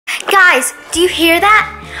Guys, do you hear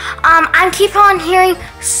that? I keep on hearing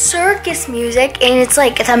circus music, and it's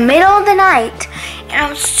like the middle of the night, and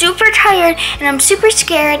I'm super tired, and I'm super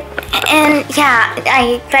scared, and yeah,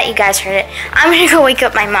 I bet you guys heard it. I'm gonna go wake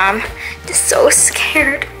up my mom. Just so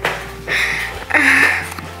scared.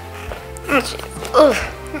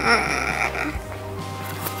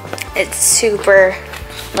 It's super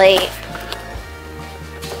late.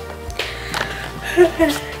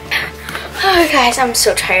 Oh, guys, I'm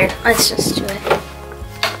so tired. Let's just do it.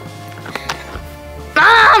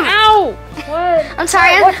 Mom! Ow! What? I'm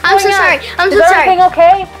sorry. I'm so sorry. I'm so sorry. Is sorry. everything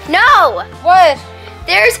okay? No! What?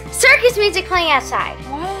 There's circus music playing outside.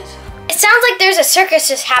 What? It sounds like there's a circus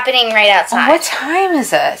just happening right outside. What time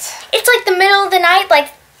is it? It's like the middle of the night, like,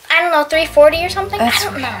 I don't know, 3:40 or something? That's I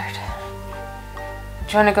don't know. weird.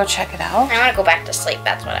 Do you want to go check it out? I want to go back to sleep.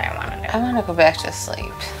 That's what I want to do. I want to go back to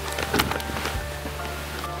sleep.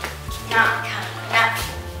 No.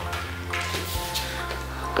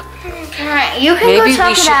 You can Maybe go check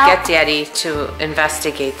we it should out. get Daddy to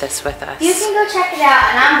investigate this with us. You can go check it out,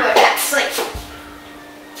 and I'm going back to sleep.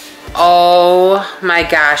 Oh my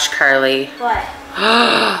gosh, Carlie. What?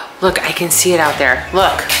 Look, I can see it out there.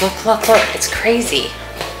 Look. It's crazy.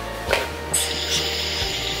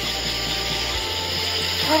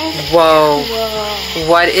 Whoa.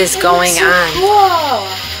 What is going on? Cool.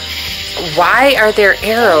 Why are there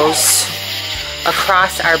arrows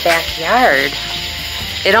across our backyard?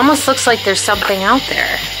 It almost looks like there's something out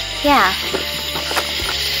there. Yeah.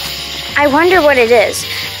 I wonder what it is.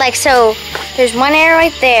 Like, so there's one arrow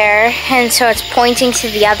right there, and so it's pointing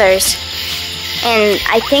to the others. And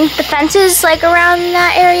I think the fence is like around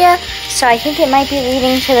that area, so I think it might be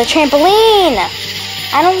leading to the trampoline.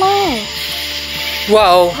 I don't know.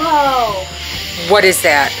 Whoa. Whoa. What is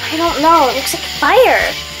that? I don't know. It looks like fire.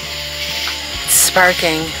 It's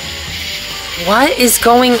sparking. What is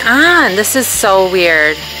going on? This is so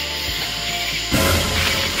weird.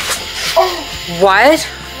 Oh. What?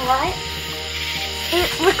 What?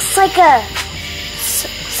 It looks like a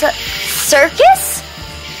circus?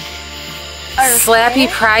 Or Slappy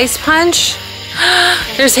prize punch?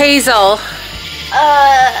 There's Hazel.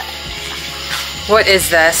 What is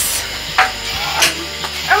this?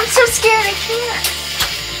 I'm so scared. I can't.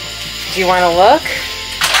 Do you want to look?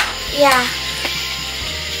 Yeah.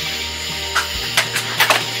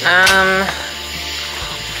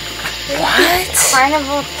 What?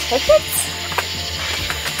 Carnival tickets?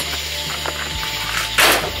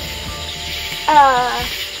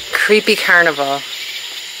 Creepy carnival.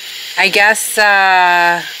 I guess,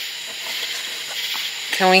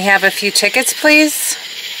 can we have a few tickets, please?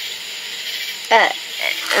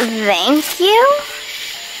 Thank you.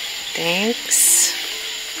 Thanks.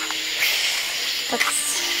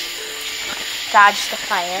 Let's dodge the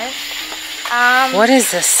fire. What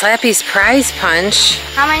is this? Slappy's prize punch?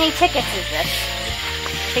 How many tickets is this?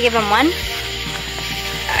 Should I give him one?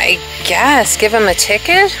 I guess. Give him a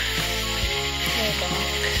ticket? There you go.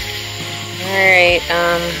 Alright,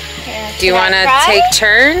 Here, do you want to take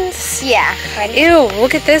turns? Yeah. Ready? Ew,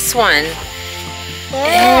 look at this one. Ew,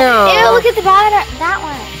 look at the bottom. That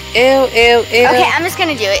one. Ew. Okay, I'm just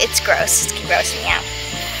gonna do it. It's gross. It's grossing me out.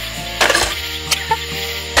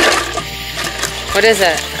 What is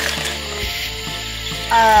it?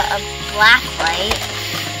 A black light.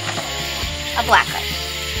 A black light.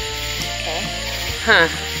 Okay. Huh.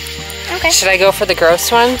 Okay. Should I go for the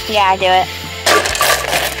gross one? Yeah, do it.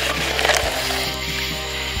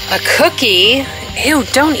 A cookie? Ew,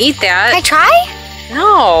 don't eat that. Can I try?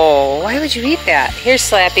 No, why would you eat that? Here,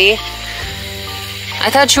 Slappy. I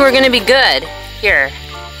thought you were gonna be good. Here,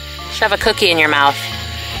 shove a cookie in your mouth.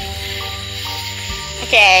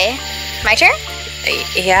 Okay. My turn?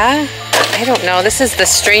 Yeah? I don't know. This is the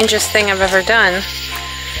strangest thing I've ever done.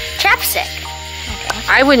 Chapstick. Okay.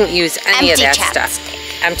 I wouldn't use any of that chapstick. stuff.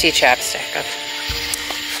 Empty chapstick.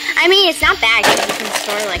 I mean, it's not bad because you can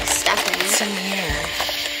store like stuff in What's it. in here?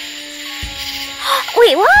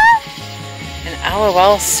 Wait, what? An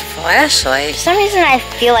LOL flashlight. For some reason, I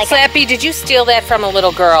feel like Slappy, did you steal that from a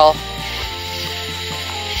little girl?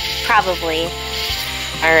 probably.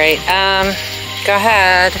 All right. Go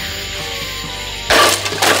ahead.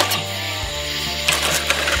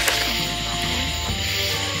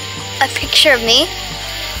 A picture of me?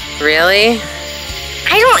 Really?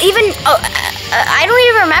 I don't even. I don't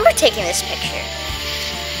even remember taking this picture.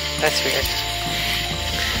 That's weird.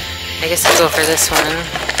 I guess I'll go for this one.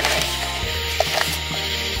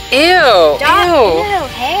 Ew! Ew,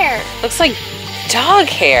 hair. Looks like dog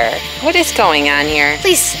hair. What is going on here?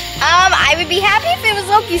 Please. I would be happy if it was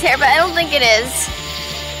Loki's hair, but I don't think it is.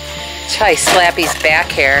 Try Slappy's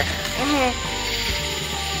back hair.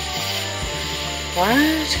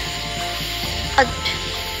 What?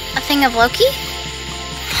 A thing of Loki?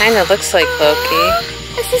 Kind of looks like Loki.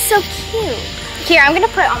 This is so cute. Here, I'm gonna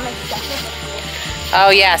put all my stuff in it. Oh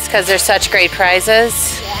yes, because they're such great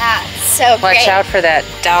prizes. Yeah, it's so great. Watch out for that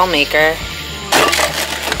doll maker.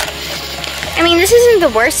 I mean, this isn't the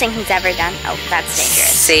worst thing he's ever done. Oh, that's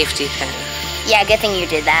dangerous. Safety pin. Yeah, good thing you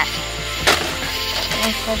did that.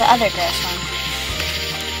 And for the other gross one.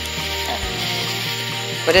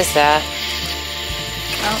 What is that?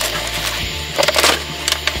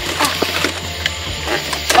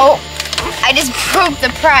 Oh, I just broke the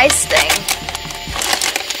prize thing.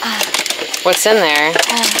 What's in there?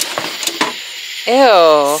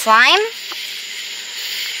 Ew. Slime?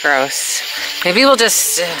 Gross. Maybe we'll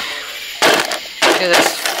just do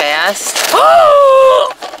this fast.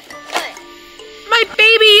 Oh! My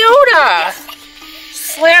baby Yoda!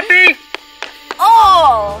 Slappy!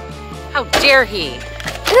 Oh! How dare he?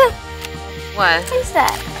 What? What is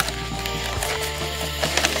that?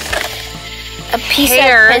 A piece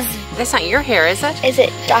Hair. of his... That's not your hair, is it? Is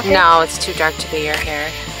it darker? No, it's too dark to be your hair.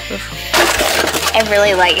 I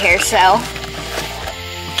really like hair, so...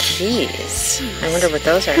 Keys. I wonder what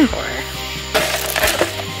those are for.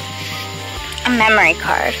 A memory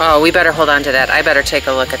card. Oh, we better hold on to that. I better take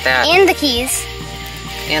a look at that. And the keys.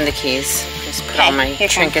 And the keys. Just put Okay, all my your turn.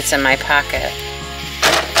 trinkets in my pocket.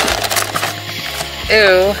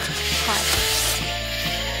 Ew.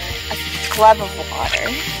 A glove of water.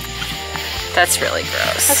 That's really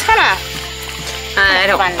gross. That's kind of I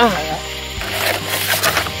don't fun to oh, play with.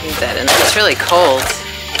 leave that in there. It's really cold.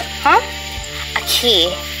 Huh? A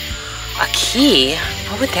key. A key?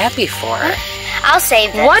 What would that be for? I'll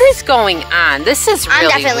save this. What is going on? This is really I'm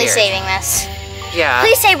definitely weird. saving this. Yeah.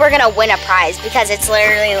 Please say we're gonna win a prize because it's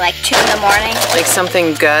literally like 2 in the morning. Like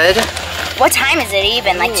something good? What time is it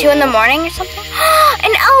even? Like 2 in the morning or something?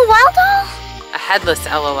 An LOL doll? A headless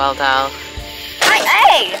LOL doll.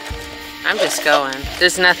 Hey! I'm just going.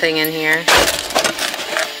 There's nothing in here.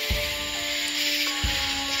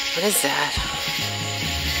 What is that?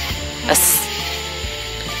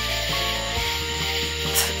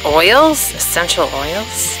 Oils? Essential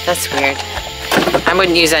oils? That's weird. I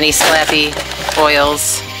wouldn't use any Slappy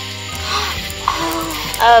oils.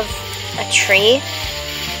 Of a tree?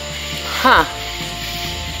 Huh.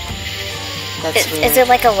 That's weird. Is it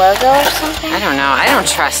like a logo or something? I don't know. I don't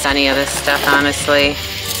trust any of this stuff, honestly.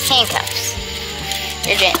 Handcuffs.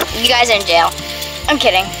 You guys are in jail. I'm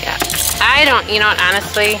kidding. Yeah. I don't, you know what,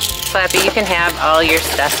 honestly, Slappy, you can have all your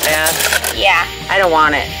stuff back. Yeah. I don't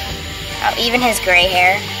want it. Oh, even his gray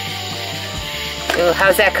hair. Ooh,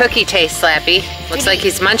 how's that cookie taste, Slappy? Looks like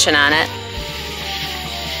he's munching on it.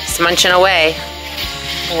 He's munching away.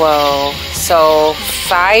 Whoa. So,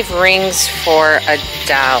 5 rings for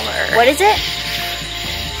 $1. What is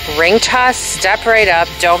it? Ring toss, step right up,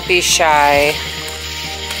 don't be shy.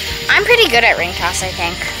 I'm pretty good at ring toss, I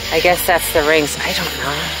think. I guess that's the rings. I don't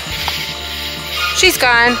know. She's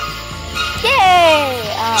gone.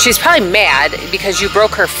 Yay! She's probably mad because you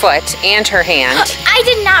broke her foot and her hand. I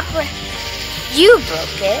did not break. You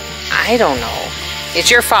broke it. I don't know. It's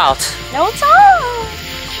your fault. No, it's not.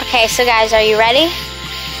 Okay, so guys, are you ready?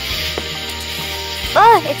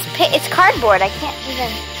 Oh, it's cardboard. I can't even.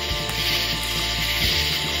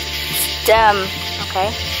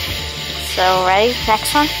 Okay. So ready?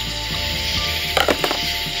 Next one.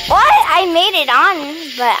 What? I made it on,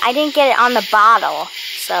 but I didn't get it on the bottle.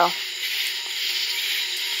 So.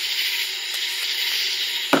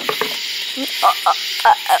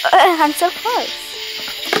 I'm so close.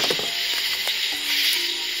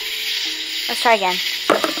 Let's try again.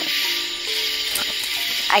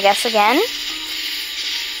 I guess again.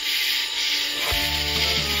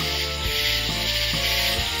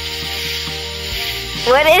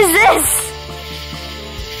 What is this?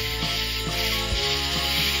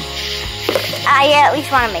 I at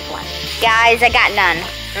least want to make one. Guys, I got none.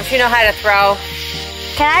 Don't you know how to throw?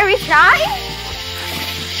 Can I retry?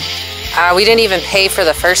 We didn't even pay for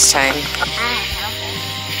the first time.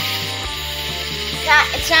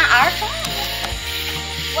 It's not our fault.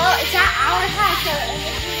 Well, it's not our house, so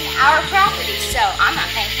it's our property, so I'm not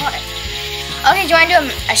paying for it. Okay, do you want to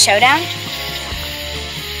do a showdown?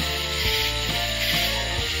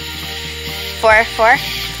 4 and 4.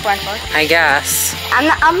 I guess. I'm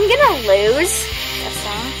gonna lose this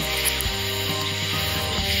one.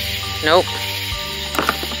 Nope.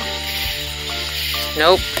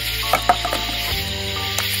 Nope.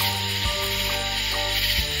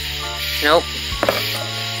 Nope.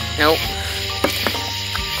 Nope.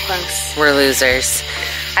 Close. We're losers.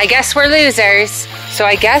 I guess we're losers. So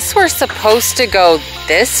I guess we're supposed to go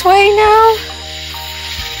this way now?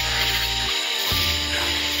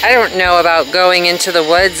 I don't know about going into the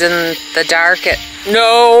woods in the dark at...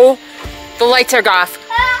 No! The lights are off.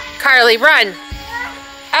 Carlie, run!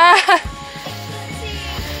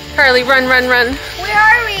 Carlie, run, run, run. Where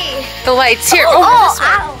are we? The lights here.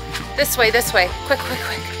 Ow. This way, this way. Quick, quick,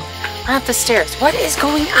 quick. Run up the stairs. What is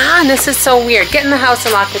going on? This is so weird. Get in the house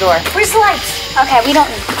and lock the door. Where's the lights? Okay, we don't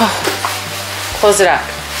need. Close it up.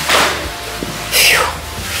 Phew.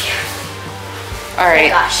 All right.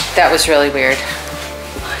 Oh my gosh. That was really weird.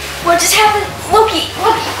 What just happened? Loki,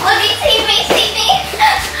 save me, save me.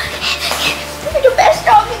 You're the best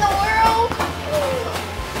dog in the world.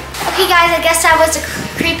 Okay guys, I guess that was a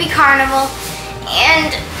creepy carnival.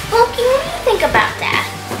 And Loki, what do you think about that?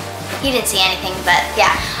 You didn't see anything, but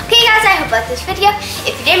yeah. Okay guys, I hope you liked this video.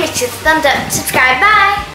 If you did, make sure to thumbs up, subscribe, bye.